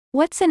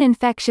What's an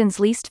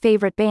infection's least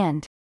favorite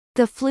band?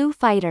 The Foo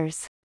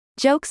Fighters.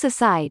 Jokes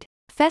aside,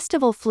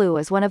 festival flu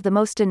is one of the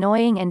most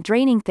annoying and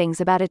draining things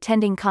about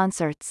attending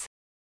concerts.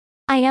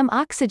 IM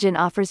Oxygen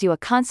offers you a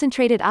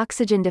concentrated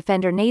oxygen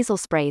defender nasal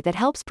spray that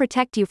helps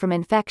protect you from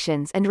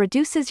infections and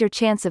reduces your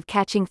chance of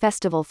catching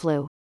festival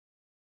flu.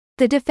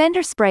 The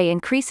Defender spray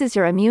increases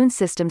your immune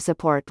system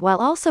support while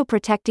also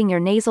protecting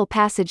your nasal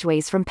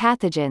passageways from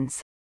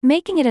pathogens,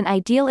 making it an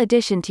ideal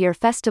addition to your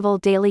festival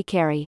daily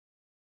carry.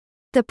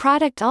 The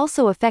product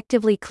also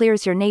effectively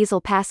clears your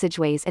nasal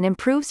passageways and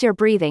improves your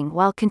breathing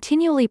while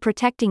continually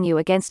protecting you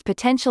against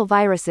potential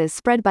viruses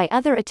spread by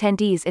other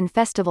attendees in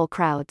festival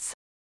crowds.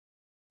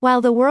 While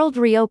the world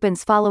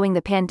reopens following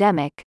the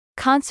pandemic,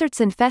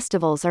 concerts and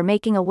festivals are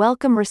making a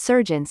welcome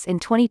resurgence in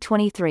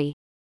 2023.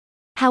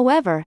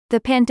 However, the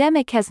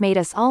pandemic has made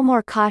us all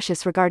more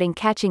cautious regarding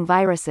catching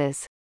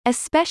viruses,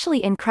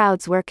 especially in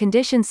crowds where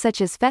conditions such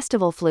as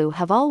festival flu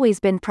have always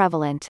been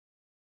prevalent.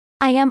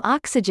 IM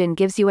Oxygen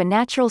gives you a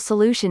natural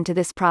solution to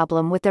this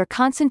problem with their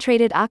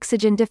concentrated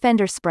oxygen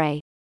defender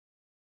spray.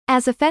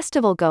 As a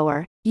festival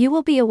goer, you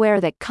will be aware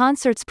that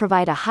concerts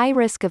provide a high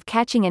risk of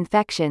catching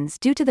infections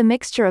due to the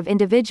mixture of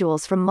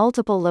individuals from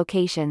multiple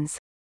locations.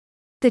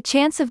 The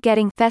chance of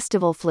getting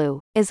festival flu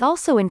is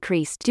also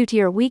increased due to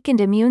your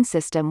weakened immune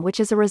system, which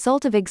is a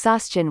result of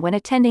exhaustion when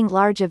attending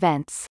large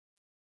events.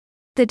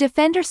 The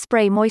Defender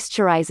spray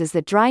moisturizes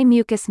the dry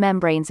mucous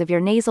membranes of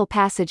your nasal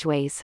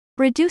passageways,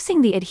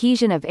 reducing the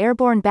adhesion of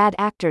airborne bad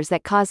actors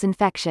that cause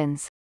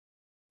infections.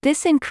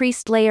 This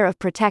increased layer of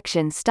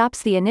protection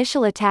stops the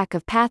initial attack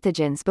of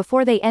pathogens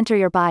before they enter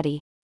your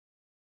body.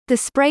 The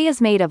spray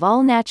is made of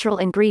all natural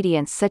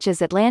ingredients such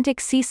as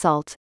Atlantic sea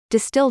salt,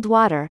 distilled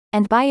water,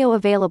 and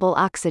bioavailable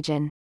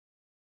oxygen.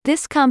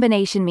 This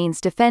combination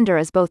means Defender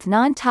is both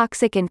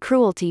non-toxic and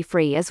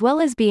cruelty-free, as well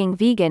as being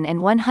vegan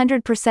and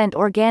 100%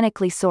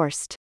 organically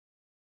sourced.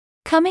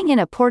 Coming in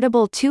a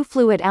portable 2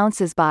 fluid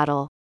ounces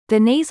bottle, the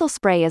nasal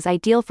spray is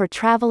ideal for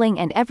traveling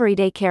and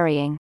everyday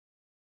carrying.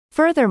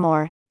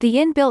 Furthermore, the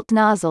inbuilt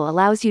nozzle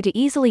allows you to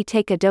easily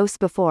take a dose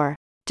before,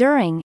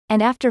 during,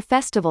 and after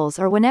festivals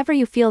or whenever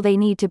you feel they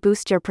need to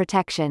boost your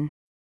protection.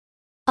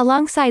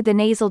 Alongside the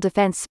nasal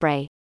defense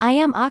spray,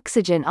 IM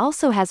Oxygen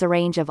also has a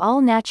range of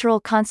all-natural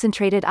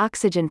concentrated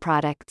oxygen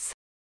products.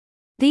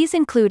 These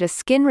include a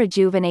skin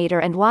rejuvenator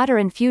and water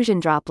infusion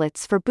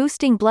droplets for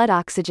boosting blood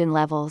oxygen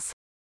levels.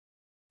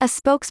 A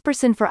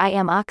spokesperson for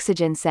IM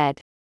Oxygen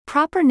said,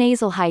 "Proper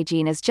nasal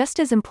hygiene is just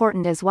as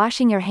important as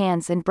washing your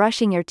hands and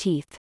brushing your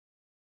teeth.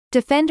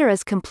 Defender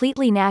is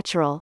completely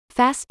natural,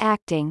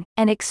 fast-acting,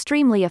 and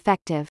extremely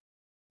effective.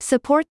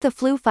 Support the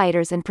Foo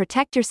Fighters and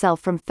protect yourself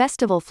from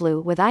festival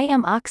flu with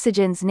IM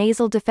Oxygen's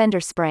Nasal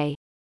Defender Spray."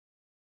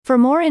 For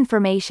more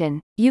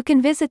information, you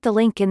can visit the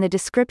link in the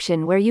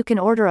description where you can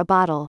order a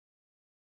bottle.